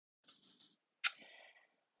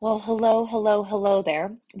Well, hello, hello, hello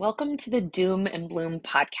there. Welcome to the Doom and Bloom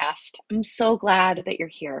podcast. I'm so glad that you're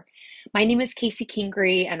here. My name is Casey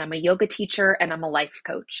Kingery, and I'm a yoga teacher and I'm a life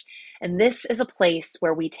coach. And this is a place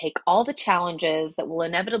where we take all the challenges that will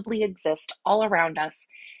inevitably exist all around us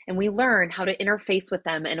and we learn how to interface with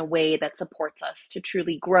them in a way that supports us to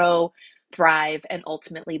truly grow, thrive, and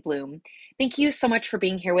ultimately bloom. Thank you so much for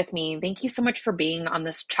being here with me. Thank you so much for being on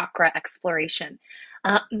this chakra exploration.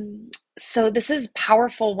 So this is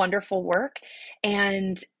powerful, wonderful work,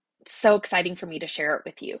 and so exciting for me to share it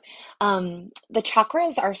with you. The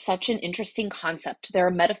chakras are such an interesting concept. They're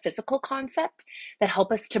a metaphysical concept that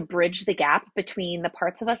help us to bridge the gap between the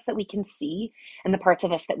parts of us that we can see and the parts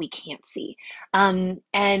of us that we can't see.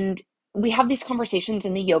 And we have these conversations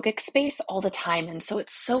in the yogic space all the time. And so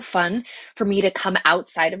it's so fun for me to come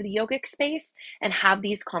outside of the yogic space and have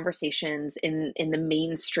these conversations in the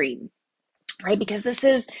mainstream, right? Because this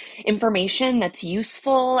is information that's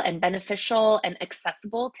useful and beneficial and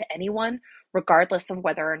accessible to anyone, regardless of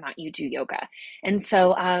whether or not you do yoga. And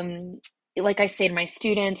so, like I say to my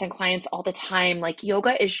students and clients all the time, like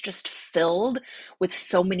yoga is just filled with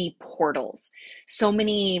so many portals, so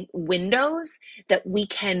many windows that we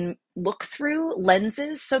can look through,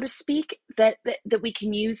 lenses, so to speak, that we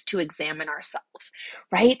can use to examine ourselves,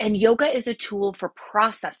 right? And yoga is a tool for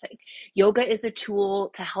processing. Yoga is a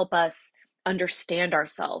tool to help us understand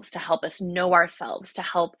ourselves, to help us know ourselves, to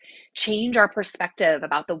help change our perspective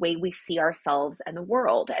about the way we see ourselves and the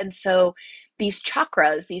world. And so these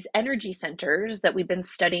chakras, these energy centers that we've been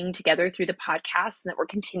studying together through the podcast and that we're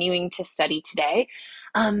continuing to study today,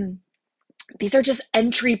 um, these are just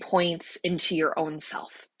entry points into your own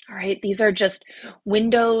self. All right. These are just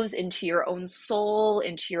windows into your own soul,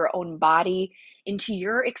 into your own body, into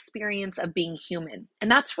your experience of being human.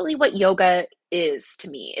 And that's really what yoga is to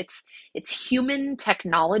me. It's human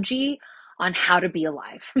technology on how to be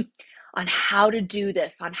alive, on how to do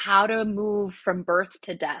this, on how to move from birth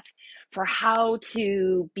to death, for how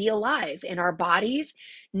to be alive in our bodies,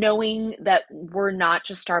 knowing that we're not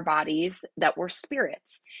just our bodies, that we're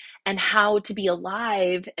spirits, and how to be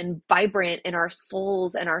alive and vibrant in our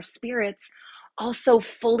souls and our spirits, also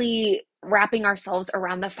fully wrapping ourselves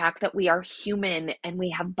around the fact that we are human and we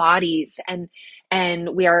have bodies, and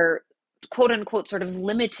we are quote unquote sort of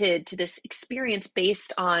limited to this experience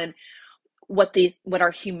based on what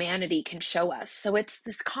our humanity can show us. So it's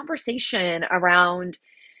this conversation around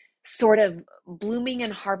sort of blooming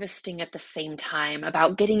and harvesting at the same time,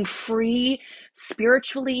 about getting free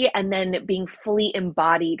spiritually and then being fully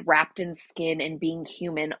embodied, wrapped in skin and being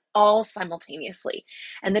human all simultaneously.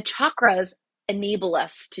 And the chakras enable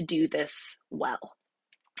us to do this well.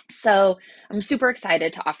 So I'm super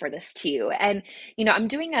excited to offer this to you. And, I'm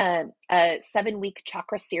doing a 7-week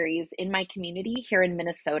chakra series in my community here in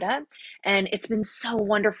Minnesota. And it's been so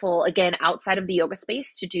wonderful, again, outside of the yoga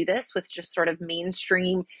space to do this with just sort of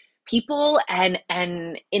mainstream people and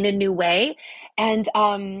in a new way. And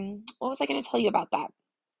what was I going to tell you about that?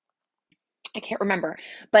 I can't remember.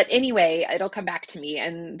 But anyway, it'll come back to me.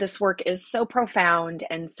 And this work is so profound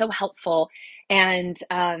and so helpful. And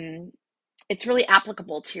it's really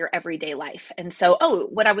applicable to your everyday life. And so,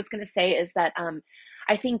 what I was going to say is that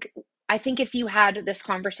I think I think if you had this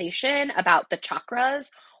conversation about the chakras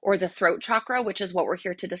or the throat chakra, which is what we're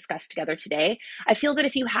here to discuss together today, I feel that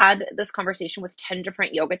if you had this conversation with 10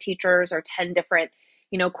 different yoga teachers or 10 different,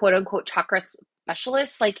 quote unquote chakra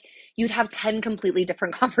specialists, like you'd have 10 completely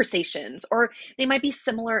different conversations, or they might be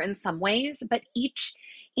similar in some ways, but each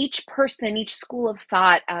person, each school of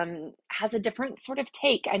thought has a different sort of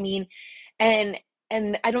take. I mean, and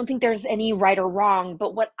and I don't think there's any right or wrong,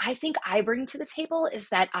 but what I think I bring to the table is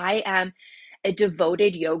that I am a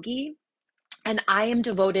devoted yogi, and I am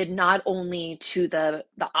devoted not only to the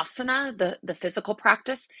asana, the physical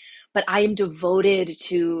practice, but I am devoted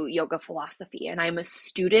to yoga philosophy, and I'm a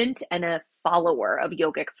student and a follower of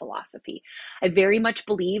yogic philosophy. I very much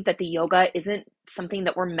believe that the yoga isn't something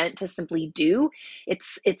that we're meant to simply do.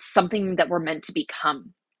 It's something that we're meant to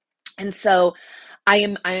become. And so I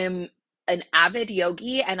am an avid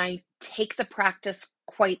yogi, and I take the practice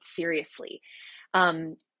quite seriously.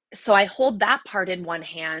 Um, so I hold that part in one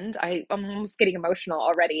hand. I'm almost getting emotional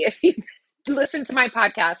already. If you listen to my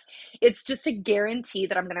podcast, it's just a guarantee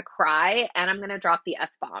that I'm going to cry and I'm going to drop the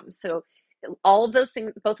F bomb. So all of those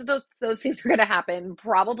things, both of those things are going to happen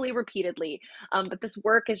probably repeatedly. But this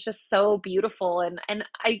work is just so beautiful, and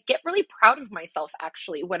I get really proud of myself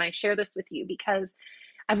actually when I share this with you, because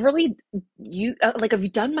I've really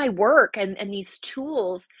I've done my work, and these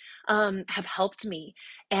tools have helped me,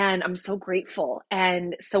 and I'm so grateful.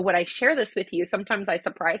 And so when I share this with you, sometimes I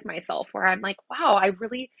surprise myself where I'm like, wow,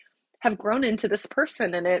 have grown into this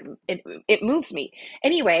person, and it moves me.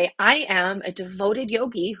 Anyway, I am a devoted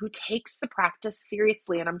yogi who takes the practice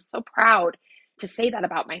seriously, and I'm so proud to say that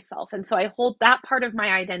about myself. And so I hold that part of my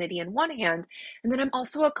identity in one hand, and then I'm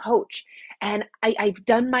also a coach. And I've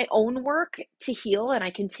done my own work to heal, and I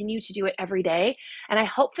continue to do it every day. And I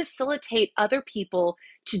help facilitate other people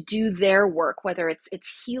to do their work, whether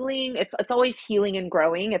it's healing, it's always healing and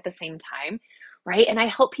growing at the same time, right? And I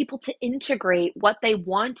help people to integrate what they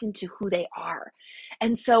want into who they are.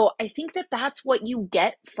 And so I think that that's what you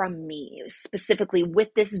get from me specifically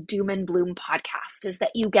with this Doom and Bloom podcast, is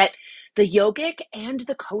that you get the yogic and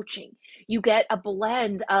the coaching. You get a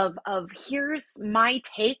blend of here's my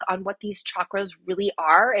take on what these chakras really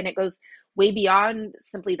are, and it goes way beyond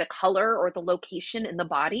simply the color or the location in the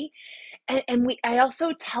body. And I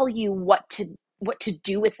also tell you what to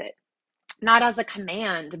do with it, not as a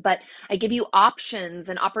command, but I give you options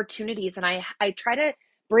and opportunities, and I try to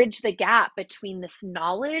bridge the gap between this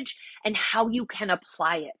knowledge and how you can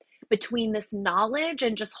apply it, between this knowledge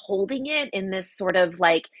and just holding it in this sort of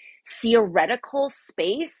like theoretical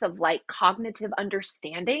space of like cognitive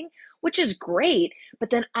understanding, which is great,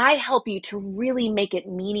 but then I help you to really make it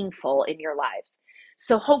meaningful in your lives.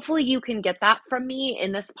 So hopefully you can get that from me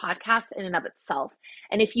in this podcast in and of itself.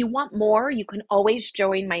 And if you want more, you can always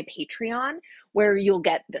join my Patreon, where you'll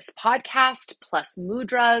get this podcast, plus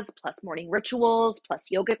mudras, plus morning rituals, plus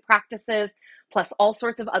yogic practices, plus all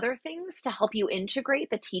sorts of other things to help you integrate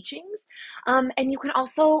the teachings. And you can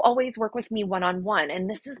also always work with me one-on-one. And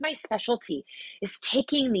this is my specialty, is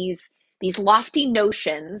taking these lofty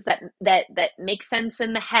notions that make sense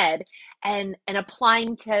in the head and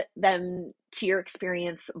applying to them to your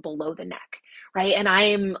experience below the neck, right? And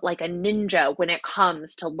I'm like a ninja when it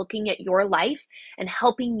comes to looking at your life and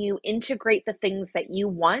helping you integrate the things that you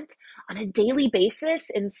want on a daily basis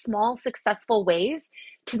in small, successful ways,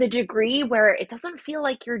 to the degree where it doesn't feel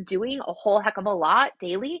like you're doing a whole heck of a lot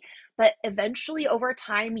daily, but eventually over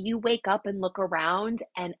time you wake up and look around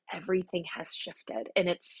and everything has shifted. And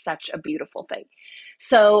it's such a beautiful thing.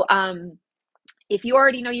 So, if you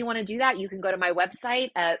already know you want to do that, you can go to my website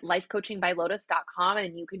at lifecoachingbylotus.com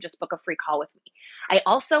and you can just book a free call with me. I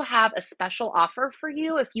also have a special offer for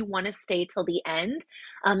you if you want to stay till the end,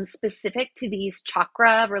 specific to these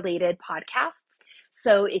chakra related podcasts.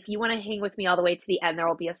 So if you want to hang with me all the way to the end, there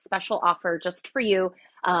will be a special offer just for you,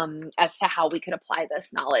 as to how we could apply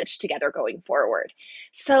this knowledge together going forward.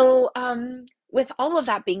 So, with all of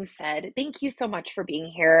that being said, thank you so much for being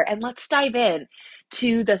here, and let's dive in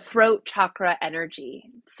to the throat chakra energy.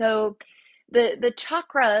 So the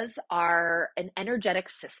chakras are an energetic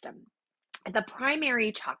system. The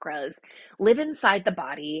primary chakras live inside the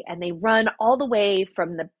body, and they run all the way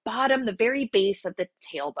from the bottom, the very base of the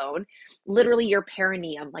tailbone, literally your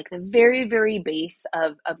perineum, like the very, very base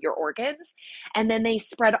of your organs. And then they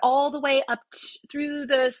spread all the way up through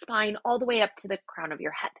the spine, all the way up to the crown of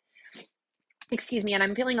your head. Excuse me, and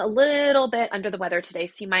I'm feeling a little bit under the weather today,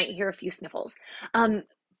 so you might hear a few sniffles. Um,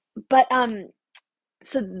 but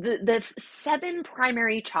so the seven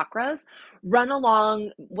primary chakras run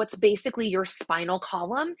along what's basically your spinal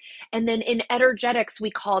column, and then in energetics we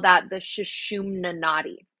call that the Sushumna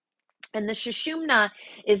Nadi. And the Sushumna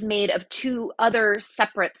is made of two other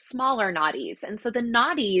separate smaller nadis. And so the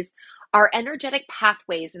nadis are energetic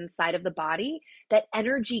pathways inside of the body that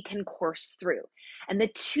energy can course through. And the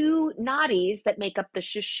two nadis that make up the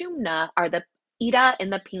Sushumna are the Ida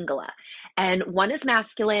and the Pingala. And one is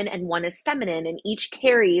masculine and one is feminine, and each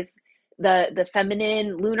carries the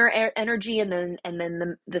feminine lunar energy and then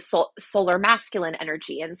the solar masculine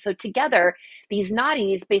energy. And so together, these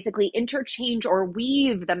nadis basically interchange or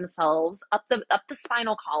weave themselves up the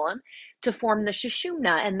spinal column to form the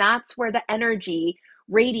Sushumna, and that's where the energy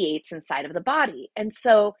radiates inside of the body. And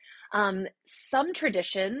so some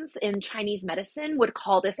traditions in Chinese medicine would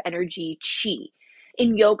call this energy qi.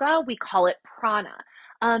 In yoga, we call it prana.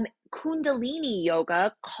 Kundalini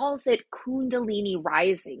yoga calls it Kundalini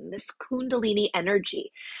rising, this Kundalini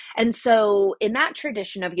energy. And so in that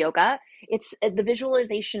tradition of yoga, it's the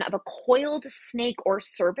visualization of a coiled snake or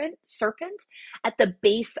serpent at the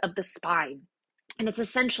base of the spine. And it's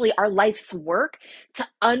essentially our life's work to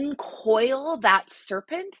uncoil that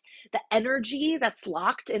serpent, the energy that's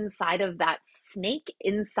locked inside of that snake,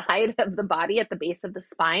 inside of the body at the base of the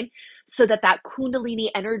spine, so that that Kundalini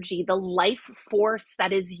energy, the life force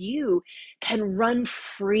that is you, can run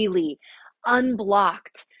freely,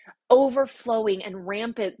 unblocked, overflowing and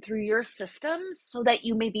rampant through your systems, so that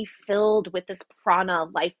you may be filled with this prana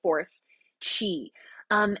life force, chi.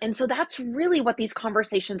 And so that's really what these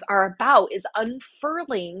conversations are about, is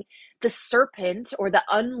unfurling the serpent, or the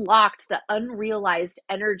unlocked, the unrealized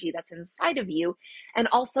energy that's inside of you, and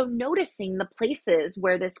also noticing the places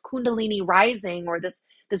where this Kundalini rising, or this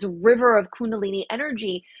river of Kundalini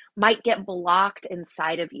energy might get blocked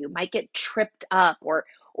inside of you, might get tripped up,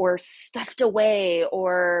 or stuffed away,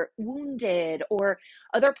 or wounded, or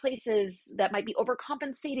other places that might be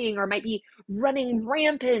overcompensating, or might be running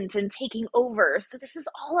rampant and taking over. So this is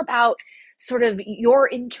all about sort of your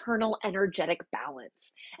internal energetic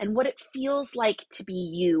balance, and what it feels like to be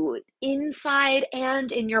you inside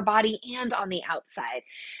and in your body and on the outside.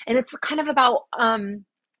 And it's kind of about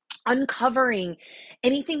uncovering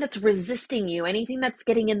anything that's resisting you, anything that's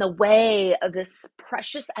getting in the way of this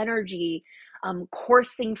precious energy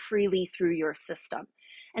coursing freely through your system.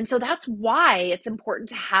 And so that's why it's important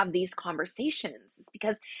to have these conversations, is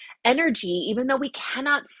because energy, even though we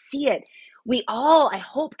cannot see it, we all, I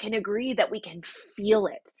hope, can agree that we can feel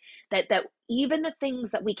it. That even the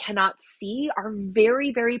things that we cannot see are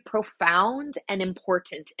very, very profound and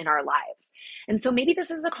important in our lives. And so maybe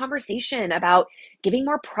this is a conversation about giving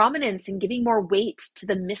more prominence and giving more weight to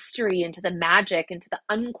the mystery and to the magic and to the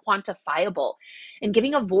unquantifiable, and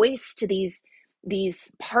giving a voice to these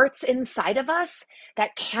parts inside of us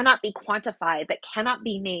that cannot be quantified, that cannot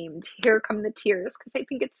be named. Here come the tears, because I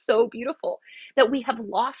think it's so beautiful that we have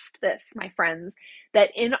lost this, my friends, that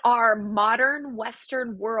in our modern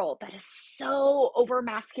Western world that is so over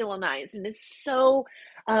masculinized and is so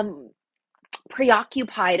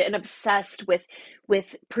preoccupied and obsessed with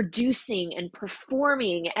producing and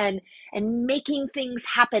performing and making things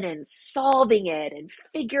happen and solving it and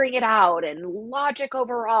figuring it out and logic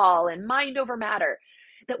overall and mind over matter,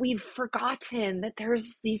 that we've forgotten that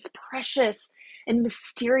there's these precious and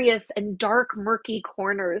mysterious and dark, murky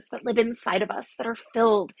corners that live inside of us, that are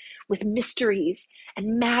filled with mysteries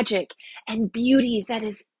and magic and beauty that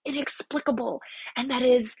is inexplicable, and that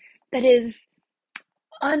is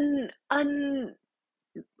un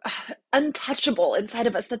untouchable inside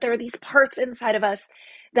of us, that there are these parts inside of us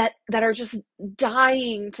that are just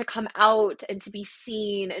dying to come out and to be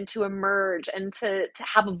seen and to emerge and to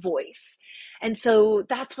have a voice. And so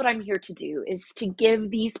that's what I'm here to do, is to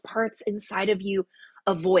give these parts inside of you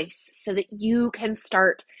a voice, so that you can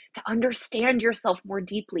start to understand yourself more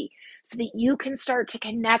deeply, so that you can start to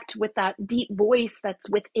connect with that deep voice that's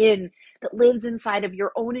within, that lives inside of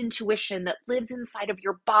your own intuition, that lives inside of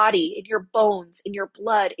your body, in your bones, in your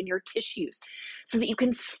blood, in your tissues, so that you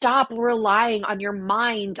can stop relying on your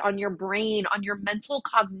mind, on your brain, on your mental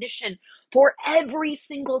cognition for every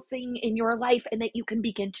single thing in your life, and that you can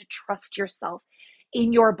begin to trust yourself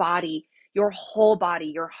in your body, your whole body,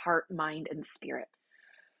 your heart, mind, and spirit.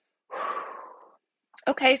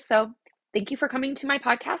 Okay, so thank you for coming to my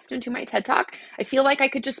podcast and to my TED Talk. I feel like I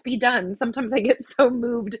could just be done. Sometimes I get so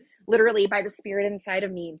moved literally by the spirit inside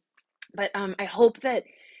of me. But I hope that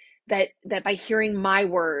by hearing my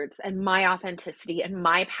words and my authenticity and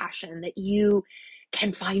my passion, that you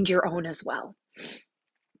can find your own as well.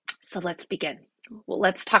 So let's begin. Well,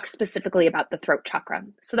 let's talk specifically about the throat chakra.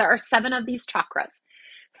 So there are 7 of these chakras.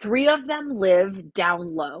 3 of them live down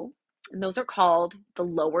low, and those are called the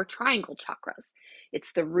lower triangle chakras.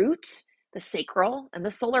 It's the root, the sacral, and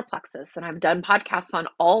the solar plexus. And I've done podcasts on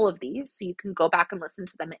all of these, so you can go back and listen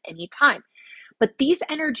to them at any time. But these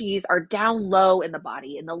energies are down low in the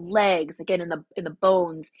body, in the legs, again, in the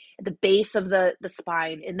bones, at the base of the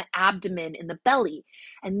spine, in the abdomen, in the belly.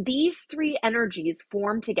 And these 3 energies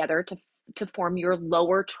form together to form your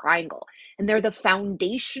lower triangle. And they're the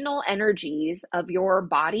foundational energies of your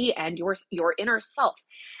body and your inner self.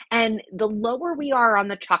 And the lower we are on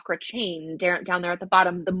the chakra chain, down there at the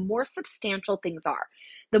bottom, the more substantial things are,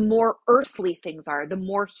 the more earthly things are, the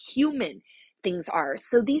more human things are.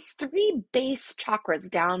 So these 3 base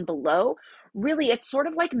chakras down below, really, it's sort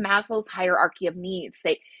of like Maslow's hierarchy of needs.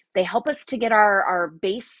 They help us to get our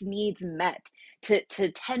base needs met, to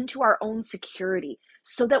tend to our own security,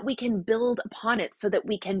 so that we can build upon it, so that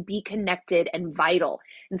we can be connected and vital,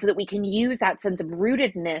 and so that we can use that sense of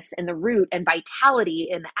rootedness in the root and vitality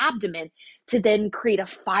in the abdomen to then create a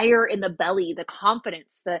fire in the belly, the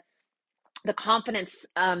confidence,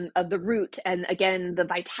 of the root, and again the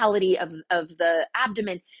vitality of the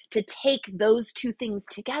abdomen, to take those 2 things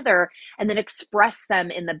together and then express them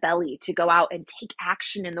in the belly, to go out and take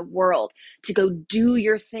action in the world, to go do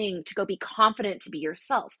your thing, to go be confident, to be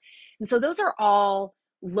yourself. And so those are all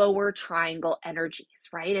lower triangle energies,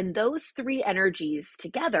 right? And those 3 energies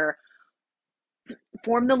together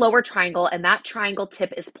form the lower triangle, and that triangle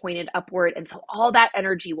tip is pointed upward, and so all that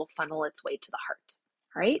energy will funnel its way to the heart.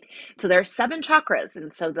 Right? So there are 7 chakras,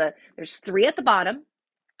 and so there's 3 at the bottom,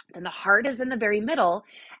 Then the heart is in the very middle.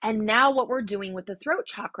 And now what we're doing with the throat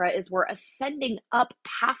chakra is we're ascending up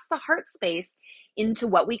past the heart space into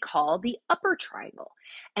what we call the upper triangle.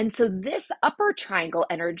 And so this upper triangle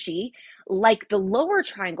energy, like the lower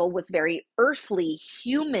triangle was very earthly,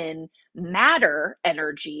 human, matter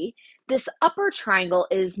energy, this upper triangle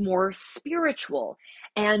is more spiritual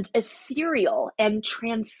and ethereal and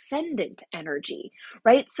transcendent energy,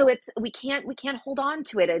 right? So it's we can't hold on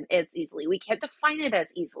to it as easily. We can't define it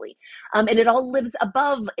as easily. And it all lives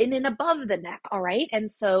above, in and above the neck, all right?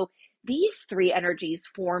 And so these three energies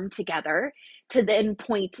form together to then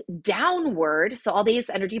point downward. So all these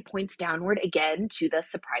energy points downward again to the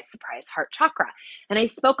surprise, surprise heart chakra. And I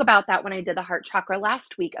spoke about that when I did the heart chakra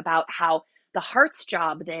last week, about how the heart's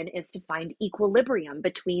job then is to find equilibrium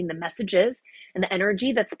between the messages and the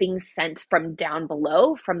energy that's being sent from down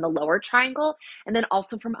below, from the lower triangle, and then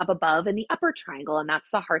also from up above in the upper triangle. And that's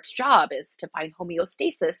the heart's job, is to find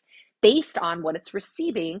homeostasis based on what it's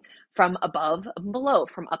receiving from above and below,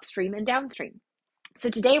 from upstream and downstream. So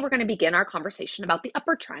today we're going to begin our conversation about the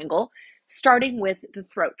upper triangle, starting with the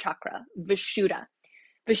throat chakra, Vishuddha.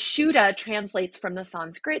 Vishuddha translates from the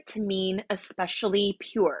Sanskrit to mean especially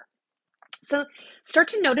pure. So start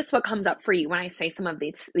to notice what comes up for you when I say some of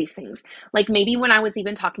these things. Like maybe when I was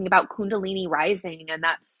even talking about Kundalini rising and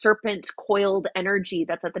that serpent coiled energy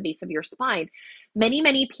that's at the base of your spine.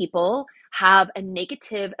 Many people have a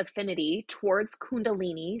negative affinity towards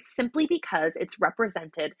Kundalini simply because it's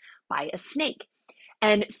represented by a snake.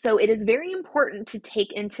 And so it is very important to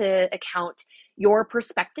take into account your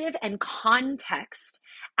perspective and context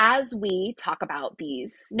as we talk about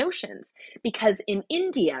these notions. Because in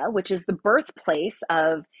India, which is the birthplace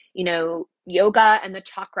of, yoga and the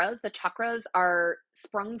chakras are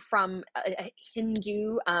sprung from a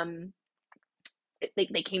Hindu,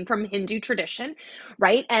 they came from Hindu tradition,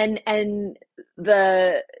 right? And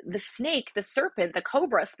the snake, the serpent, the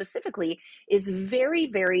cobra specifically, is very,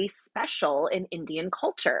 very special in Indian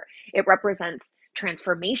culture. It represents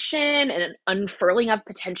transformation and an unfurling of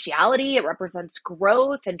potentiality. It represents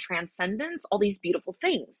growth and transcendence, all these beautiful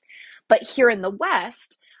things. But here in the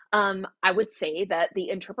West, I would say that the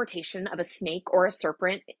interpretation of a snake or a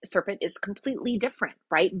serpent is completely different,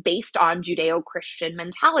 right? Based on Judeo-Christian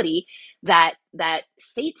mentality that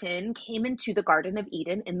Satan came into the Garden of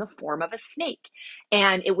Eden in the form of a snake.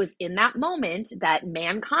 And it was in that moment that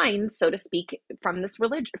mankind, so to speak, from this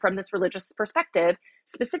religious perspective,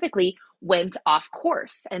 specifically went off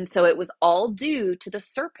course. And so it was all due to the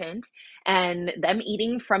serpent and them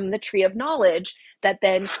eating from the tree of knowledge that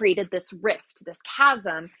then created this rift, this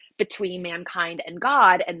chasm between mankind and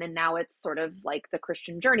God. And then now it's sort of like the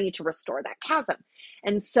Christian journey to restore that chasm.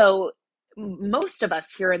 And so most of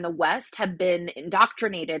us here in the West have been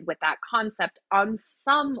indoctrinated with that concept on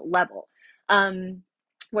some level.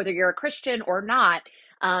 Whether you're a Christian or not,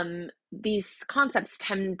 these concepts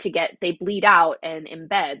they bleed out and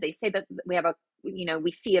embed. They say that we have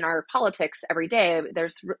we see in our politics every day,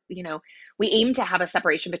 we aim to have a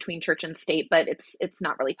separation between church and state, but it's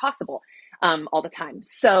not really possible all the time.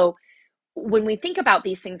 So when we think about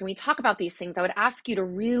these things and we talk about these things, I would ask you to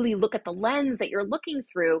really look at the lens that you're looking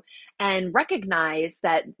through and recognize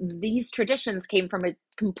that these traditions came from a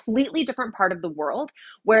completely different part of the world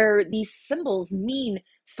where these symbols mean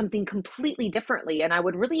something completely differently. And I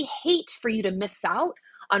would really hate for you to miss out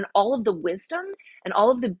on all of the wisdom and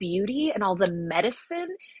all of the beauty and all the medicine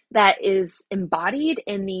that is embodied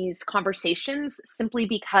in these conversations simply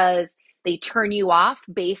because they turn you off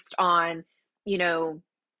based on,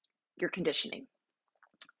 your conditioning.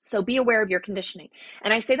 So be aware of your conditioning.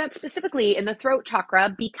 And I say that specifically in the throat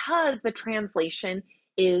chakra because the translation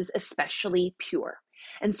is especially pure.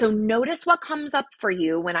 And so notice what comes up for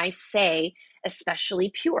you when I say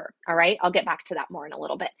especially pure. All right. I'll get back to that more in a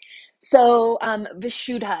little bit. So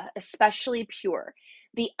Vishuddha, especially pure.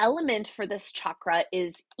 The element for this chakra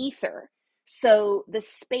is ether. So the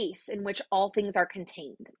space in which all things are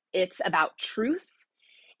contained. It's about truth.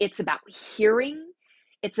 It's about hearing.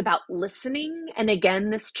 It's about listening. And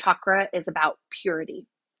again, this chakra is about purity.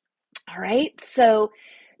 All right. So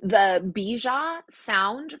the bija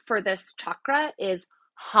sound for this chakra is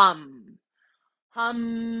hum,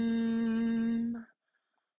 hum,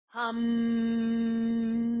 hum,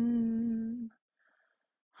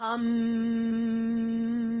 hum.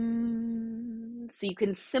 So you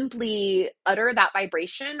can simply utter that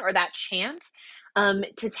vibration or that chant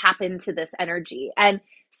to tap into this energy. And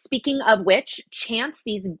speaking of which, chants,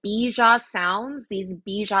 these bija sounds, these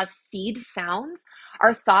bija seed sounds,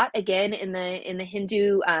 are thought again in the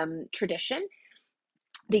Hindu tradition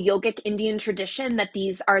the yogic Indian tradition that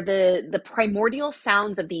these are the primordial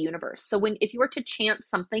sounds of the universe. So if you were to chant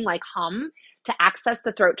something like hum to access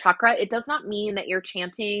the throat chakra, it does not mean that you're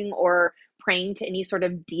chanting or praying to any sort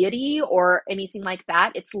of deity or anything like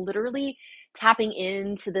that. It's literally tapping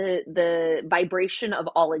into the vibration of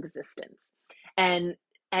all existence. And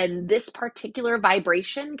this particular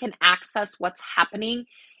vibration can access what's happening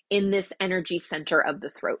in this energy center of the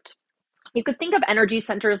throat. You could think of energy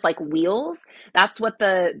centers like wheels. That's what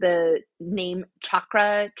the name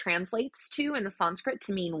chakra translates to in the Sanskrit,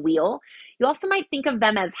 to mean wheel. You also might think of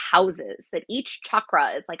them as houses, that each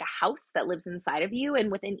chakra is like a house that lives inside of you. And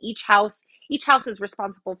within each house is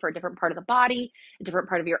responsible for a different part of the body, a different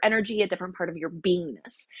part of your energy, a different part of your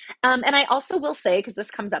beingness. And I also will say, because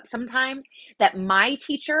this comes up sometimes, that my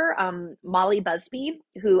teacher, Molly Busby,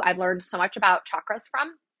 who I've learned so much about chakras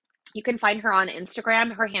from, you can find her on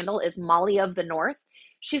Instagram. Her handle is Molly of the North.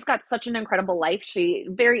 She's got such an incredible life. She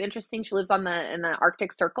very interesting. She lives in the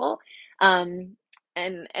Arctic Circle. And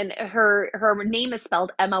her name is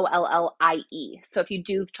spelled Mollie. So if you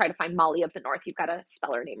do try to find Molly of the North, you've got to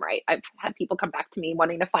spell her name right. I've had people come back to me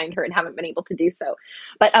wanting to find her and haven't been able to do so.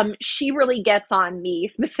 But she really gets on me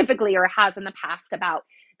specifically, or has in the past, about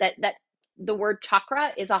that the word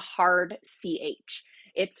chakra is a hard ch.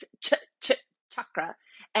 It's chakra,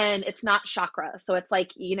 and it's not chakra. So it's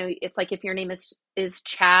like, it's like if your name is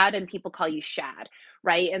Chad and people call you Shad,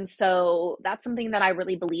 right? And so that's something that I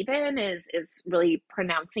really believe in, is really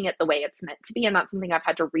pronouncing it the way it's meant to be. And that's something I've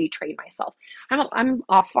had to retrain myself. I'm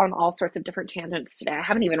off on all sorts of different tangents today. I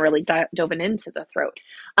haven't even really dove into the throat.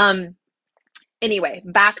 Anyway,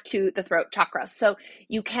 back to the throat chakra. So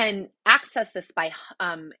you can access this by,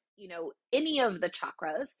 any of the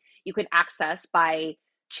chakras you can access by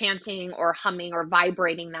chanting or humming or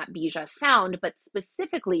vibrating that bija sound. But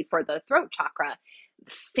specifically for the throat chakra,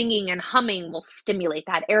 singing and humming will stimulate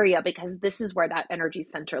that area, because this is where that energy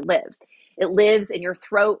center lives. It lives in your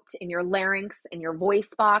throat, in your larynx, in your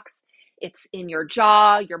voice box. It's in your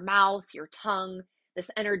jaw, your mouth, your tongue. This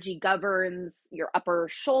energy governs your upper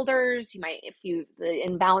shoulders. You might, if the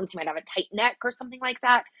imbalance, you might have a tight neck or something like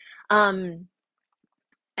that.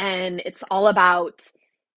 And it's all about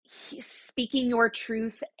speaking your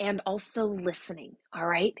truth and also listening. All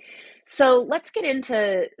right. So let's get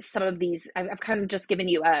into some of these. I've kind of just given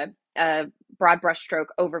you a broad brushstroke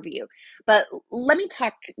overview, but let me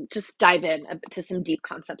just dive in to some deep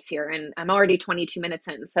concepts here. And I'm already 22 minutes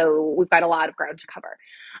in, so we've got a lot of ground to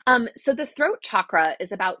cover. So the throat chakra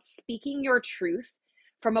is about speaking your truth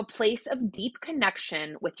from a place of deep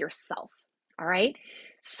connection with yourself. All right.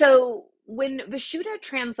 So when Vishuddha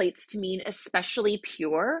translates to mean especially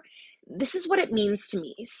pure, this is what it means to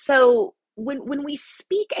me. So when we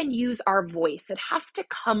speak and use our voice, it has to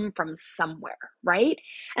come from somewhere, right?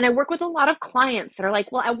 And I work with a lot of clients that are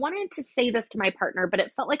like, well, I wanted to say this to my partner, but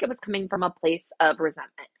it felt like it was coming from a place of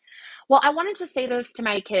resentment. Well, I wanted to say this to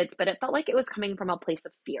my kids, but it felt like it was coming from a place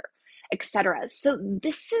of fear, etc. So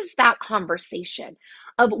this is that conversation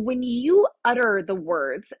of when you utter the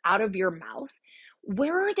words out of your mouth,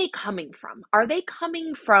 where are they coming from? Are they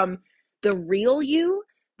coming from the real you,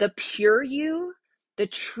 the pure you, the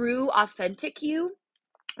true, authentic you?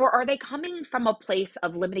 Or are they coming from a place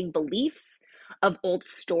of limiting beliefs, of old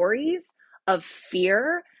stories, of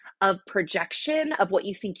fear, of projection, of what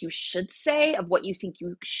you think you should say, of what you think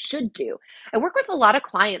you should do? I work with a lot of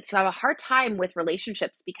clients who have a hard time with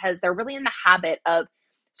relationships because they're really in the habit of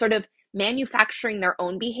sort of manufacturing their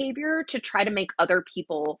own behavior to try to make other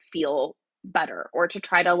people feel better, or to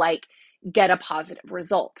try to get a positive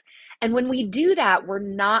result. And when we do that, we're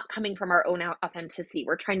not coming from our own authenticity.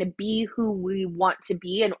 We're trying to be who we want to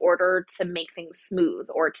be in order to make things smooth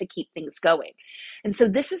or to keep things going. And so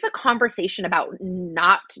this is a conversation about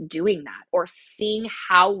not doing that, or seeing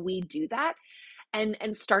how we do that,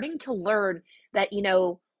 and starting to learn that,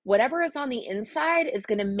 whatever is on the inside is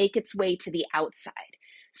going to make its way to the outside.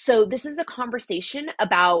 So this is a conversation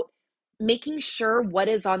about making sure what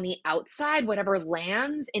is on the outside, whatever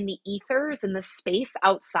lands in the ethers, in the space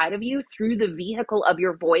outside of you through the vehicle of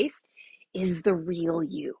your voice, is the real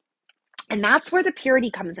you. And that's where the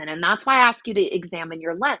purity comes in. And that's why I ask you to examine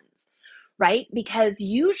your lens, right? Because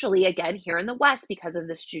usually, again, here in the West, because of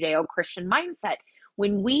this Judeo-Christian mindset,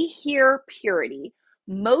 when we hear purity,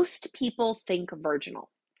 most people think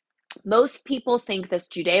virginal. Most people think this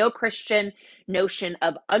Judeo-Christian notion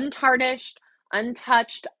of untarnished,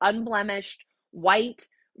 untouched, unblemished, white,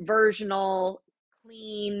 virginal,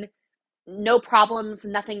 clean, no problems,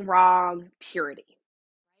 nothing wrong, purity.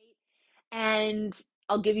 Right? And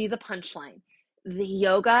I'll give you the punchline. The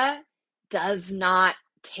yoga does not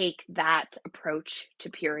take that approach to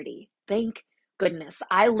purity. Thank goodness,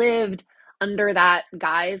 I lived under that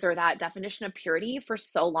guise or that definition of purity for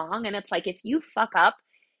so long. And it's like, if you fuck up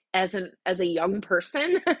as a young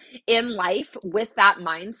person in life with that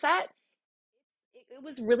mindset, it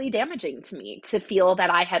was really damaging to me to feel that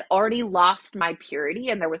I had already lost my purity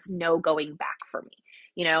and there was no going back for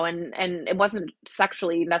me, and it wasn't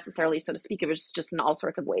sexually necessarily, so to speak. It was just in all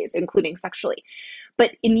sorts of ways, including sexually.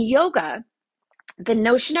 But in yoga, the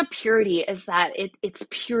notion of purity is that it's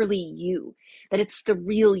purely you, that it's the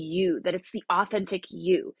real you, that it's the authentic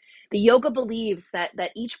you. The yoga believes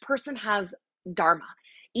that each person has dharma,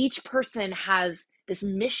 each person has this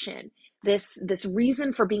mission, this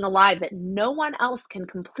reason for being alive that no one else can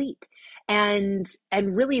complete. And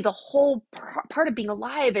really the whole part of being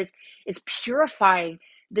alive is purifying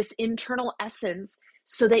this internal essence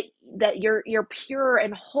so that you're pure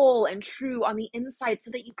and whole and true on the inside,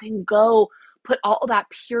 so that you can go put all that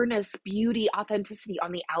pureness, beauty, authenticity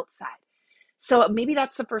on the outside. So maybe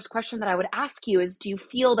that's the first question that I would ask you is, do you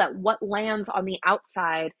feel that what lands on the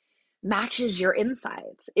outside matches your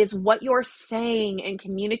insides? Is what you're saying and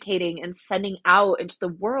communicating and sending out into the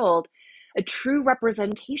world a true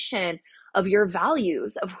representation of your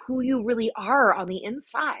values, of who you really are on the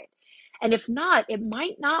inside? And if not, it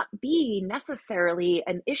might not be necessarily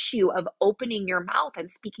an issue of opening your mouth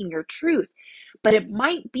and speaking your truth, but it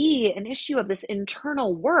might be an issue of this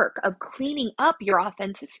internal work of cleaning up your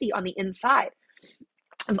authenticity on the inside,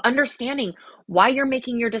 of understanding why you're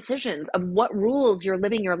making your decisions, of what rules you're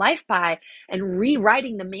living your life by, and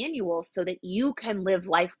rewriting the manual so that you can live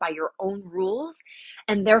life by your own rules,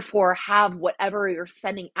 and therefore have whatever you're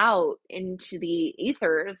sending out into the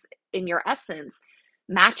ethers in your essence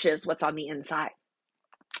matches what's on the inside.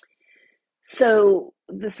 So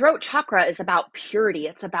the throat chakra is about purity.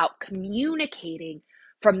 It's about communicating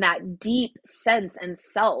from that deep sense and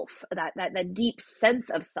self, that deep sense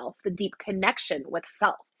of self, the deep connection with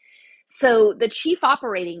self. So the chief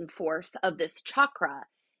operating force of this chakra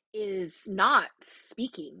is not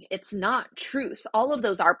speaking. It's not truth. All of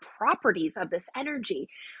those are properties of this energy.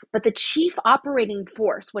 But the chief operating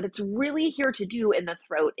force, what it's really here to do in the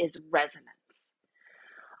throat, is resonance.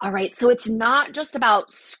 All right, so it's not just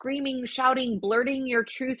about screaming, shouting, blurting your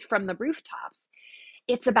truth from the rooftops.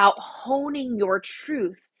 It's about honing your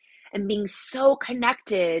truth and being so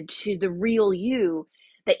connected to the real you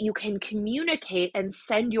that you can communicate and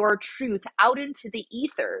send your truth out into the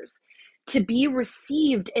ethers to be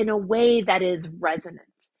received in a way that is resonant,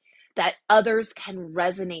 that others can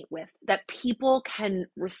resonate with, that people can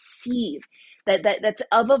receive, that's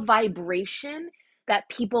of a vibration that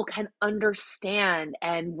people can understand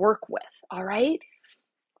and work with. All right.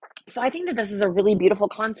 So I think that this is a really beautiful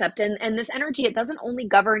concept. And this energy, it doesn't only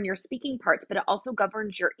govern your speaking parts, but it also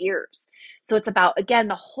governs your ears. So it's about, again,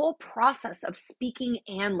 the whole process of speaking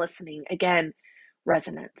and listening. Again,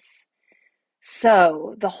 resonance.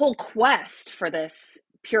 So the whole quest for this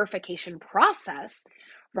purification process,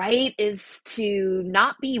 right, is to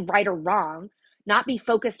not be right or wrong, not be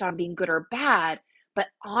focused on being good or bad, but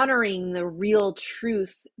honoring the real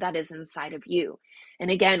truth that is inside of you. And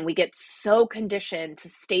again, we get so conditioned to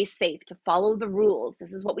stay safe, to follow the rules.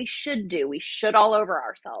 This is what we should do. We should all over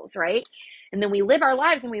ourselves, right? And then we live our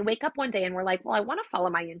lives and we wake up one day and we're like, well, I want to follow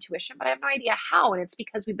my intuition, but I have no idea how. And it's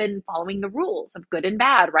because we've been following the rules of good and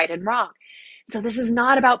bad, right and wrong. So this is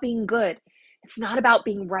not about being good. It's not about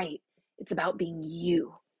being right. It's about being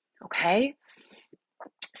you. Okay?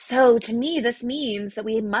 So to me, this means that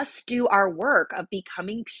we must do our work of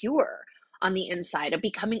becoming pure on the inside, of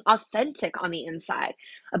becoming authentic on the inside,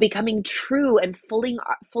 of becoming true and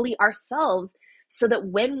fully ourselves, so that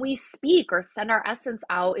when we speak or send our essence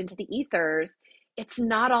out into the ethers, it's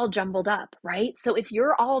not all jumbled up, right? So if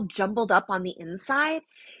you're all jumbled up on the inside,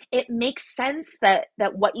 it makes sense that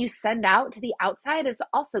what you send out to the outside is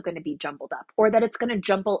also going to be jumbled up, or that it's going to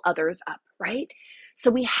jumble others up, right? So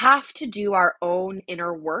we have to do our own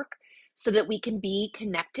inner work so that we can be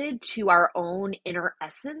connected to our own inner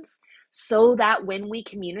essence, so that when we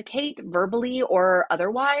communicate verbally or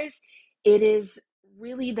otherwise, it is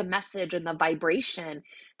really the message and the vibration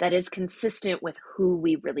that is consistent with who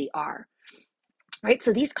we really are. Right?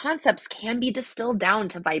 So these concepts can be distilled down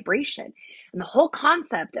to vibration. And the whole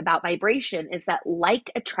concept about vibration is that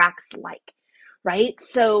like attracts like, right?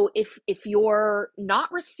 So if you're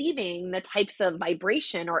not receiving the types of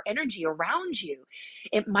vibration or energy around you,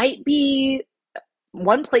 it might be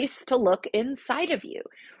one place to look inside of you,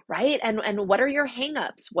 right? And what are your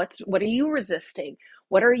hangups? What are you resisting?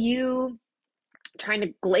 What are you trying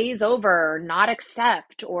to glaze over, not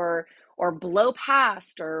accept, or blow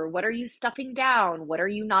past? Or what are you stuffing down? What are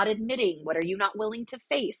you not admitting? What are you not willing to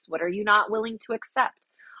face? What are you not willing to accept?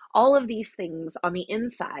 all of these things on the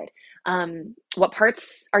inside. What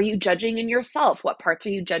parts are you judging in yourself? What parts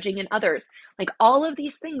are you judging in others? Like all of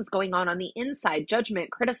these things going on the inside,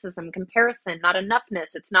 judgment, criticism, comparison, not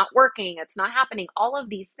enoughness, it's not working, it's not happening. All of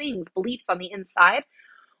these things, beliefs on the inside,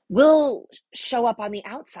 will show up on the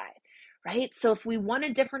outside, right? So if we want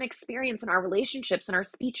a different experience in our relationships and our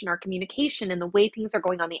speech and our communication and the way things are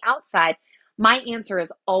going on the outside, my answer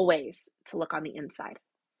is always to look on the inside.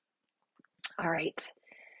 All right.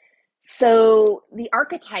 So the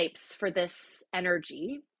archetypes for this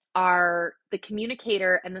energy are the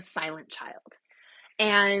communicator and the silent child.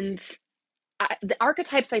 And the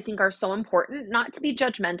archetypes, I think, are so important, not to be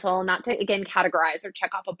judgmental, not to, again, categorize or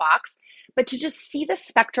check off a box, but to just see the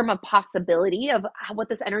spectrum of possibility of what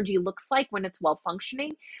this energy looks like when it's well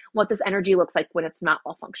functioning, what this energy looks like when it's not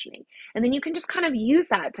well functioning. And then you can just kind of use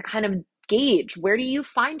that to kind of gauge, where do you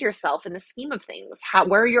find yourself in the scheme of things?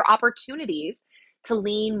 Where are your opportunities to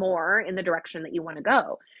lean more in the direction that you want to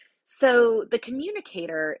go? So the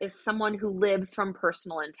communicator is someone who lives from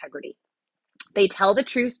personal integrity. They tell the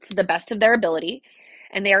truth to the best of their ability,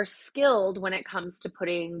 and they are skilled when it comes to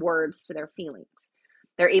putting words to their feelings.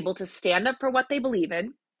 They're able to stand up for what they believe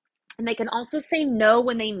in, and they can also say no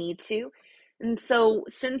when they need to. And so,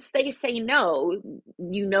 since they say no,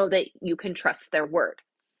 you know that you can trust their word.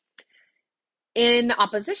 In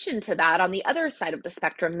opposition to that, on the other side of the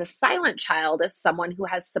spectrum, the silent child is someone who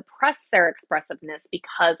has suppressed their expressiveness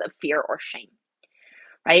because of fear or shame.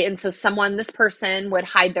 Right? And so this person would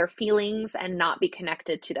hide their feelings and not be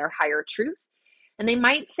connected to their higher truth. And they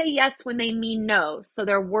might say yes when they mean no. So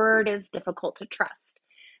their word is difficult to trust.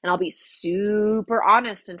 And I'll be super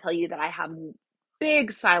honest and tell you that I have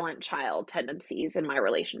big silent child tendencies in my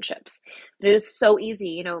relationships. It is so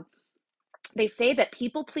easy. They say that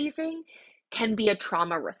people pleasing can be a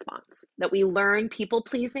trauma response, that we learn people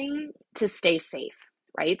pleasing to stay safe,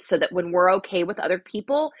 right? So that when we're okay with other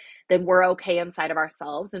people, then we're okay inside of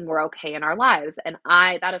ourselves and we're okay in our lives. And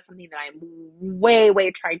that is something that I'm way,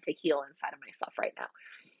 way trying to heal inside of myself right now.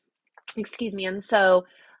 Excuse me. And so,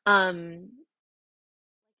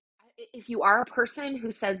 if you are a person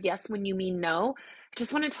who says yes when you mean no, I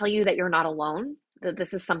just want to tell you that you're not alone, that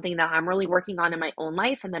this is something that I'm really working on in my own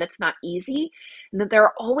life, and that it's not easy, and that there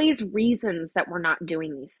are always reasons that we're not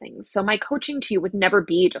doing these things. So my coaching to you would never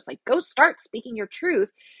be just like, go start speaking your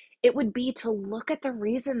truth. It would be to look at the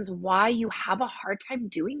reasons why you have a hard time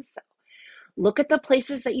doing so. Look at the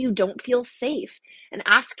places that you don't feel safe and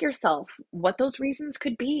ask yourself what those reasons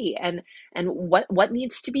could be, and what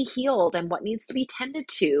needs to be healed and what needs to be tended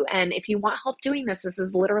to. And if you want help doing this, this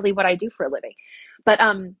is literally what I do for a living. But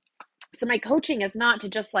so my coaching is not to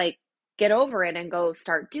just like get over it and go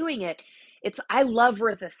start doing it. I love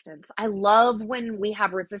resistance. I love when we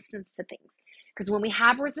have resistance to things, because when we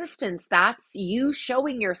have resistance, that's you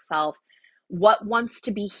showing yourself what wants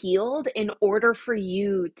to be healed in order for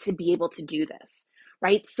you to be able to do this,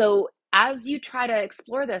 right? So as you try to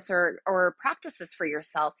explore this or practice this for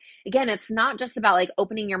yourself, again, it's not just about like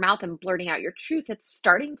opening your mouth and blurting out your truth. It's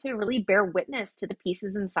starting to really bear witness to the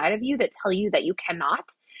pieces inside of you that tell you that you cannot,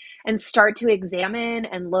 and start to examine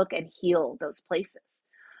and look and heal those places.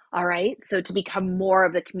 All right. So to become more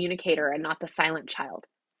of the communicator and not the silent child.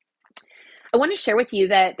 I want to share with you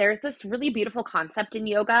that there's this really beautiful concept in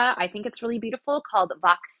yoga. I think it's really beautiful, called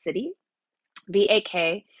Vak Siddhi,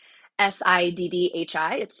 Vaksidhi.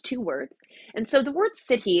 It's 2 words. And so the word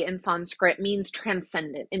siddhi in Sanskrit means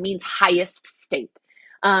transcendent. It means highest state.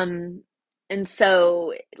 And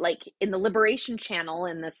so like in the liberation channel,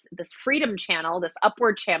 in this freedom channel, this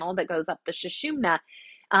upward channel that goes up the Sushumna,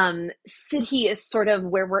 siddhi is sort of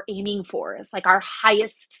where we're aiming for. It's like our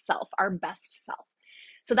highest self, our best self.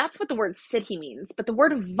 So that's what the word siddhi means. But the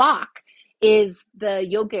word vak is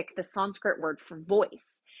the Sanskrit word for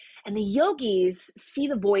voice. And the yogis see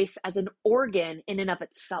the voice as an organ in and of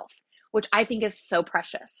itself, which I think is so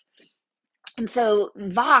precious. And so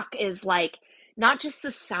vak is like not just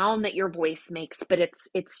the sound that your voice makes, but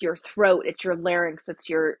it's your throat, it's your larynx, it's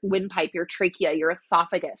your windpipe, your trachea, your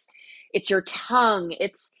esophagus, it's your tongue,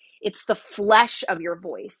 it's the flesh of your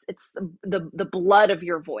voice, it's the blood of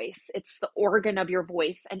your voice, it's the organ of your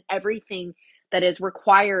voice, and everything that is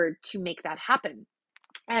required to make that happen.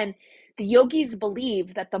 And the yogis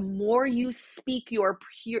believe that the more you speak your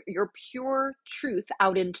pure truth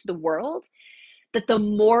out into the world, that the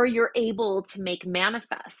more you're able to make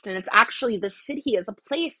manifest. And it's actually, the siddhi is a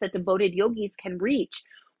place that devoted yogis can reach,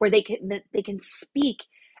 where they can speak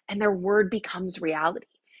and their word becomes reality,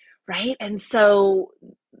 right? And so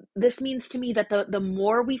this means to me that the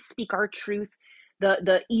more we speak our truth,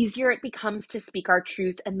 the easier it becomes to speak our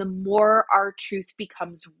truth, and the more our truth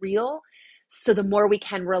becomes real. So the more we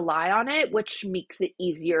can rely on it, which makes it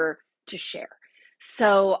easier to share.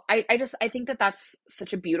 So I think that that's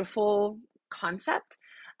such a beautiful concept.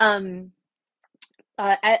 Um,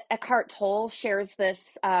 Eckhart Tolle shares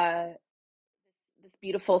this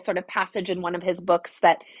beautiful sort of passage in one of his books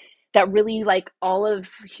that really, like, all of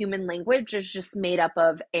human language is just made up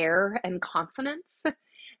of air and consonants,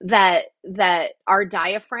 that our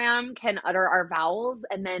diaphragm can utter our vowels,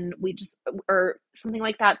 and then we just, or something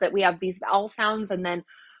like that, that we have these vowel sounds, and then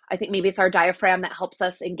I think maybe it's our diaphragm that helps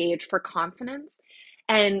us engage for consonants.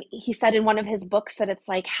 And he said in one of his books that it's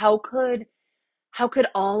like, how could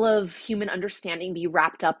all of human understanding be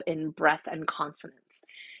wrapped up in breath and consonants?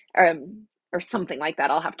 Or something like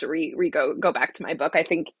that. I'll have to go back to my book. I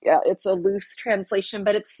think it's a loose translation,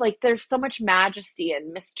 but it's like there's so much majesty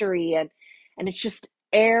and mystery, and it's just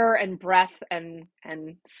air and breath and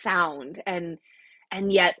sound, and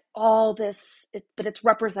yet all this, but it's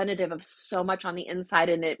representative of so much on the inside,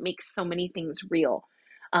 and it makes so many things real.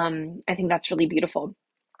 I think that's really beautiful.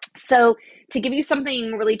 So, to give you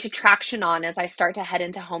something really to traction on as I start to head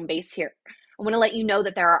into home base here, I want to let you know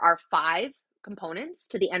that there are 5 components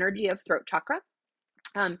to the energy of throat chakra.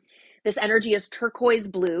 Um, this energy is turquoise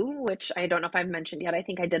blue, which I don't know if I've mentioned yet. I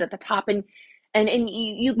think I did at the top, and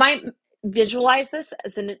you might visualize this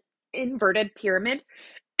as an inverted pyramid.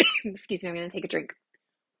 Excuse me, I'm going to take a drink.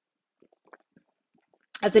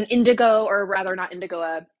 As an indigo, or rather not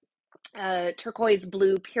indigo, a turquoise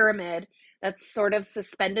blue pyramid that's sort of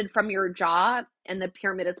suspended from your jaw, and the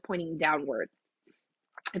pyramid is pointing downward,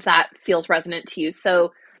 if that feels resonant to you.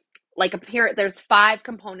 So, like, there's 5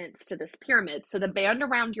 components to this pyramid. So the band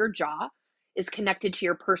around your jaw is connected to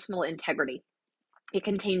your personal integrity. It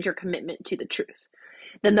contains your commitment to the truth.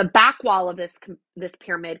 Then the back wall of this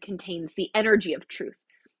pyramid contains the energy of truth,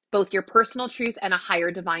 both your personal truth and a higher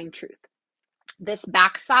divine truth. This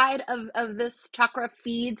backside of this chakra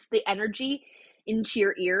feeds the energy into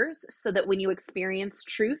your ears, so that when you experience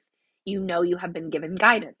truth, you know you have been given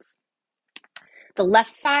guidance. The left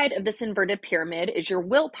side of this inverted pyramid is your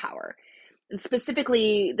willpower. And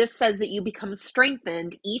specifically, this says that you become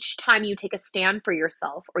strengthened each time you take a stand for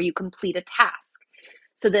yourself or you complete a task.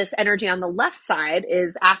 So this energy on the left side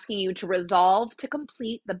is asking you to resolve to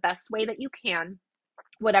complete the best way that you can,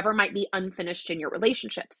 whatever might be unfinished in your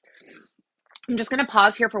relationships. I'm just going to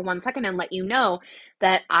pause here for 1 second and let you know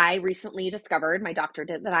that I recently discovered, my doctor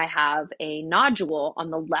did, that I have a nodule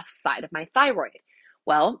on the left side of my thyroid.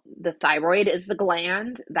 Well, the thyroid is the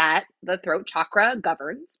gland that the throat chakra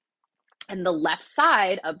governs, and the left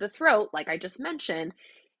side of the throat, like I just mentioned,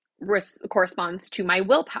 corresponds to my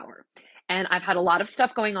willpower. And I've had a lot of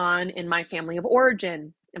stuff going on in my family of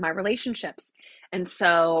origin, in my relationships. And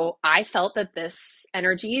so I felt that this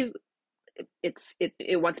energy,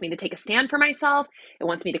 it wants me to take a stand for myself. It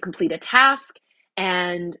wants me to complete a task.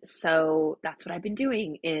 And so that's what I've been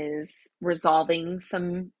doing, is resolving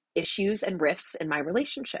some issues and rifts in my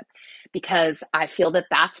relationship, because I feel that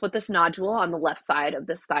that's what this nodule on the left side of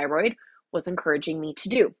this thyroid was encouraging me to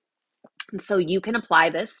do. And so you can apply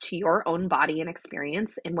this to your own body and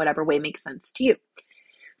experience in whatever way makes sense to you.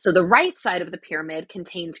 So the right side of the pyramid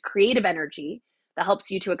contains creative energy that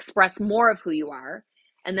helps you to express more of who you are.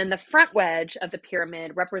 And then the front wedge of the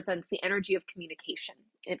pyramid represents the energy of communication.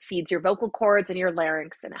 It feeds your vocal cords and your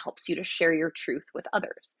larynx, and it helps you to share your truth with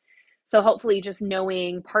others. So hopefully, just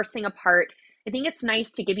knowing, parsing apart, I think it's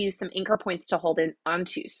nice to give you some anchor points to hold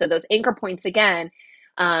onto. So those anchor points, again,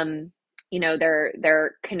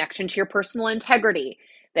 their connection to your personal integrity,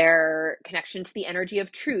 their connection to the energy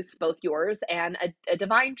of truth, both yours and a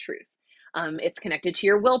divine truth. It's connected to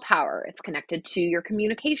your willpower. It's connected to your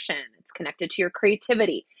communication. It's connected to your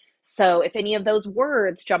creativity. So if any of those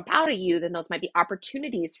words jump out at you, then those might be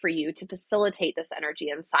opportunities for you to facilitate this energy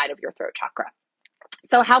inside of your throat chakra.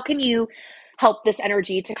 So how can you help this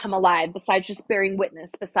energy to come alive, besides just bearing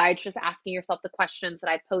witness, besides just asking yourself the questions that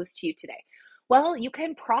I posed to you today? Well, you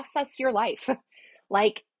can process your life,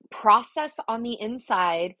 like process on the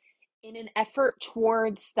inside, in an effort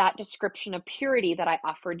towards that description of purity that I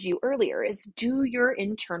offered you earlier. Is do your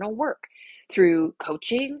internal work through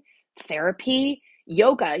coaching, therapy,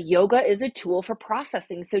 yoga. Yoga is a tool for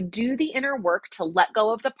processing. So do the inner work to let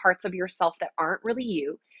go of the parts of yourself that aren't really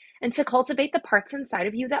you, and to cultivate the parts inside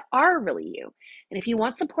of you that are really you. And if you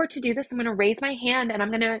want support to do this, I'm going to raise my hand, and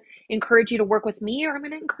I'm going to encourage you to work with me, or I'm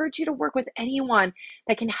going to encourage you to work with anyone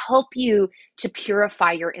that can help you to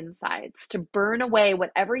purify your insides, to burn away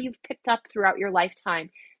whatever you've picked up throughout your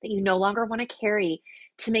lifetime that you no longer want to carry,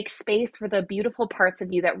 to make space for the beautiful parts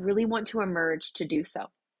of you that really want to emerge to do so.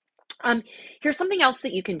 Here's something else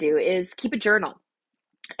that you can do, is keep a journal.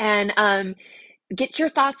 And Get your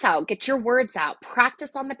thoughts out, get your words out,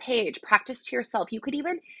 practice on the page, practice to yourself. You could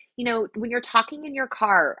even, when you're talking in your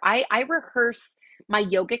car, I rehearse my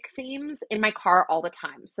yogic themes in my car all the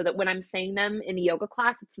time so that when I'm saying them in a yoga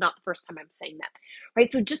class, it's not the first time I'm saying them, right?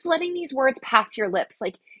 So just letting these words pass your lips,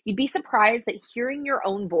 like you'd be surprised that hearing your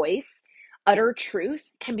own voice utter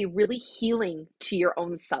truth can be really healing to your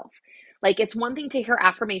own self. Like it's one thing to hear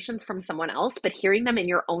affirmations from someone else, but hearing them in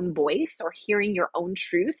your own voice or hearing your own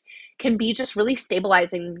truth can be just really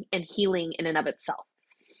stabilizing and healing in and of itself.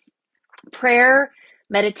 Prayer,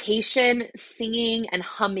 meditation, singing, and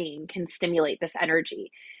humming can stimulate this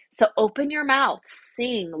energy. So open your mouth,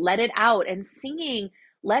 sing, let it out. And singing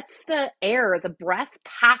lets the air, the breath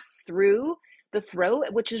pass through the throat,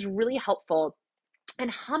 which is really helpful.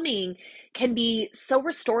 And humming can be so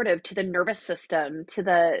restorative to the nervous system, to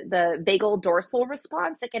the vagal dorsal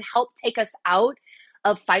response. It can help take us out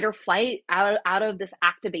of fight or flight, out of this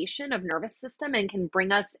activation of nervous system, and can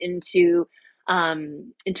bring us into a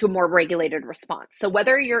more regulated response. So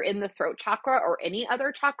whether you're in the throat chakra or any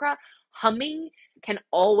other chakra, humming can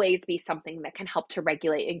always be something that can help to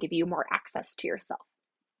regulate and give you more access to yourself.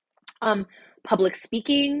 Public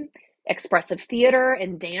speaking, expressive theater,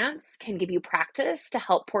 and dance can give you practice to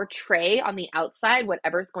help portray on the outside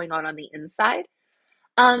whatever's going on the inside.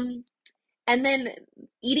 And then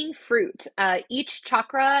eating fruit. Each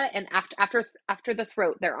chakra, and after the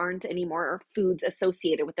throat, there aren't any more foods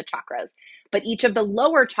associated with the chakras, but each of the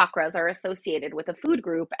lower chakras are associated with a food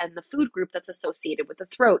group, and the food group that's associated with the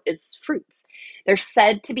throat is fruits. They're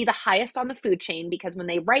said to be the highest on the food chain because when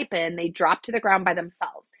they ripen, they drop to the ground by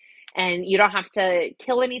themselves, and you don't have to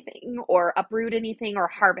kill anything or uproot anything or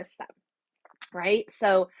harvest them. Right?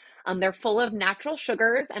 So they're full of natural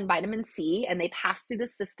sugars and vitamin C, and they pass through the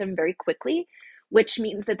system very quickly, which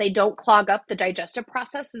means that they don't clog up the digestive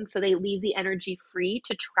process. And so they leave the energy free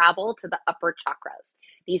to travel to the upper chakras,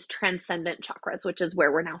 these transcendent chakras, which is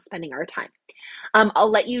where we're now spending our time. I'll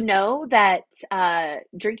let you know that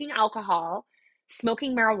drinking alcohol,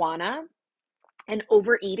 smoking marijuana, and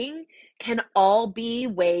overeating can all be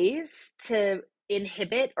ways to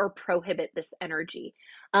inhibit or prohibit this energy.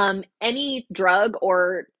 Any drug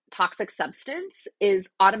or toxic substance is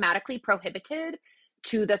automatically prohibited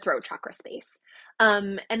to the throat chakra space.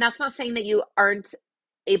 And that's not saying that you aren't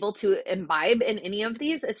able to imbibe in any of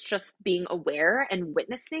these. It's just being aware and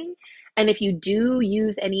witnessing. And if you do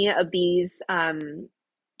use any of these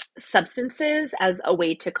substances as a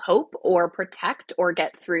way to cope or protect or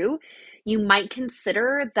get through, you might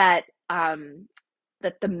consider that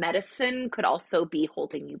that the medicine could also be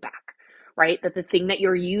holding you back, right? That the thing that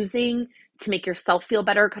you're using to make yourself feel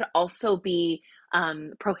better could also be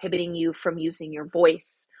prohibiting you from using your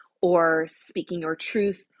voice or speaking your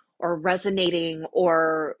truth or resonating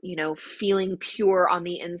or, feeling pure on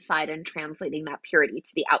the inside and translating that purity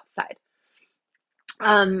to the outside.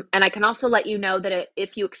 And I can also let you know that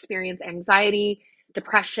if you experience anxiety,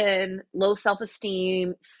 depression, low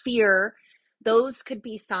self-esteem, fear, those could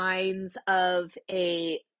be signs of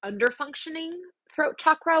a underfunctioning throat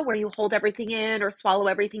chakra where you hold everything in or swallow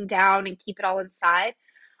everything down and keep it all inside.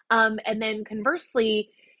 And then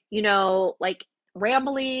conversely, like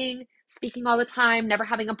rambling, speaking all the time, never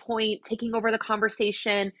having a point, taking over the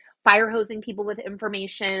conversation, fire hosing people with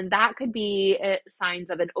information, that could be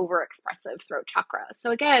signs of an overexpressive throat chakra.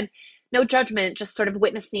 So again, no judgment, just sort of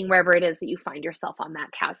witnessing wherever it is that you find yourself on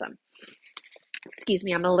that chasm. Excuse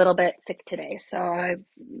me, I'm a little bit sick today, so I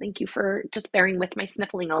thank you for just bearing with my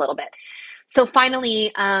sniffling a little bit. So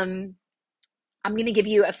finally, I'm going to give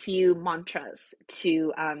you a few mantras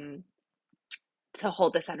to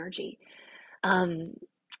hold this energy.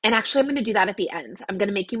 And actually, I'm going to do that at the end. I'm going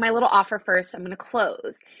to make you my little offer first. I'm going to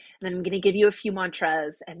close, and then I'm going to give you a few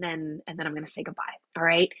mantras, and then I'm going to say goodbye. All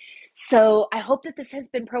right. So I hope that this has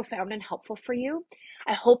been profound and helpful for you.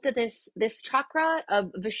 I hope that this chakra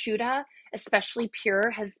of Vishuddha, especially pure,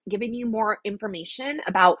 has given you more information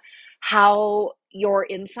about how your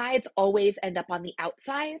insides always end up on the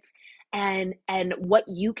outsides, and what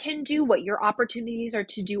you can do, what your opportunities are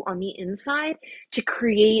to do on the inside to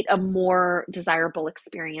create a more desirable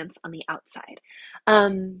experience on the outside.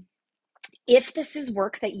 If this is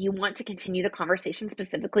work that you want to continue the conversation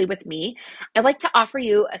specifically with me, I'd like to offer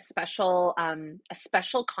you a special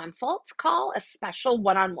consult call, a special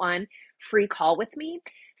one-on-one free call with me.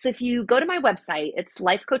 So if you go to my website, it's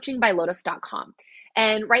lifecoachingbylotus.com.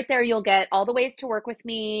 And right there, you'll get all the ways to work with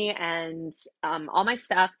me and all my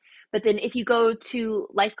stuff. But then if you go to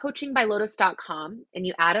lifecoachingbylotus.com and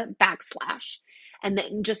you add a backslash, and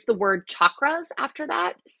then just the word chakras after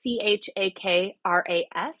that,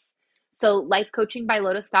 CHAKRAS. So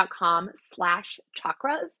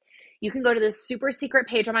lifecoachingbylotus.com/chakras. you can go to this super secret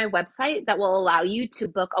page on my website that will allow you to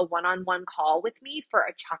book a one-on-one call with me for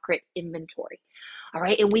a chakra inventory. All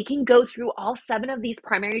right. And we can go through all 7 of these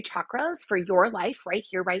primary chakras for your life right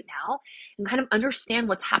here, right now, and kind of understand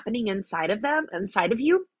what's happening inside of them, inside of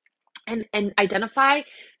you, and identify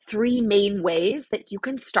 3 main ways that you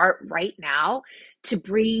can start right now to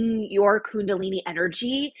bring your Kundalini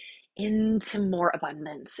energy into more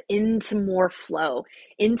abundance, into more flow,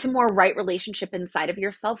 into more right relationship inside of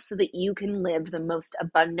yourself so that you can live the most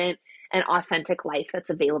abundant and authentic life that's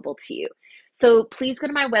available to you. So please go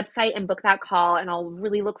to my website and book that call, and I'll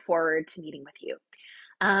really look forward to meeting with you.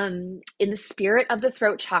 In the spirit of the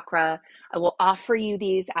throat chakra, I will offer you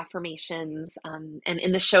these affirmations. And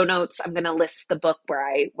in the show notes, I'm going to list the book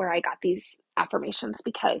where I got these affirmations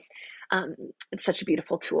because it's such a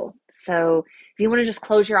beautiful tool. So if you want to just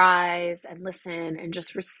close your eyes and listen and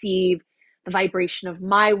just receive the vibration of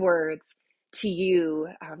my words to you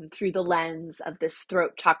through the lens of this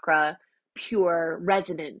throat chakra, pure,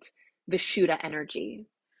 resonant Vishuddha energy.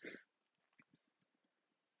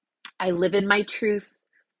 I live in my truth.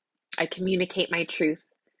 I communicate my truth.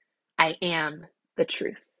 I am the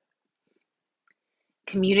truth.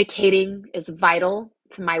 Communicating is vital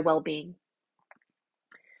to my well-being.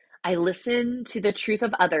 I listen to the truth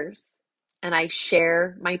of others, and I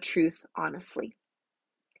share my truth honestly.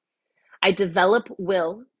 I develop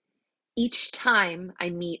will each time I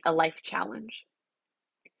meet a life challenge.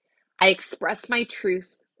 I express my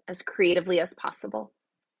truth as creatively as possible.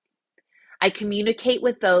 I communicate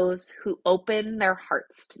with those who open their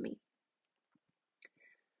hearts to me.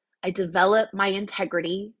 I develop my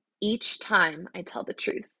integrity each time I tell the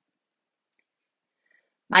truth.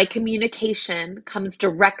 My communication comes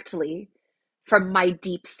directly from my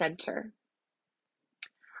deep center.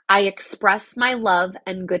 I express my love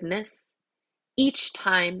and goodness each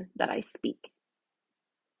time that I speak.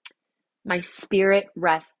 My spirit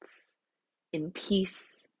rests in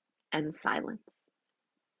peace and silence.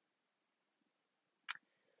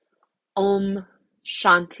 Om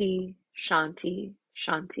Shanti, Shanti,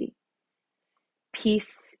 Shanti.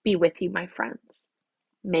 Peace be with you, my friends.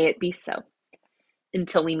 May it be so.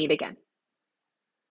 Until we meet again.